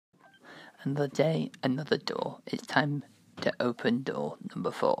Another day, another door. It's time to open door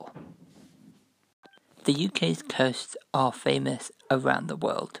number 4. The UK's coasts are famous around the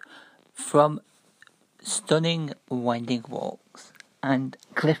world, from stunning winding walks and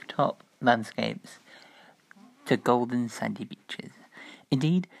cliff-top landscapes to golden sandy beaches.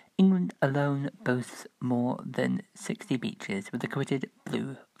 Indeed, England alone boasts more than 60 beaches with the coveted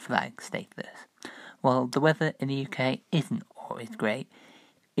blue flag status. While the weather in the UK isn't always great,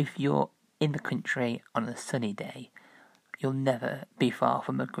 if you're in the country on a sunny day, you'll never be far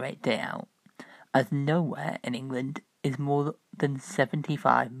from a great day out, as nowhere in England is more than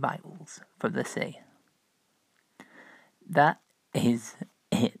 75 miles from the sea. That is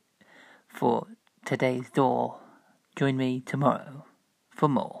it for today's door. Join me tomorrow for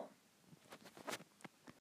more.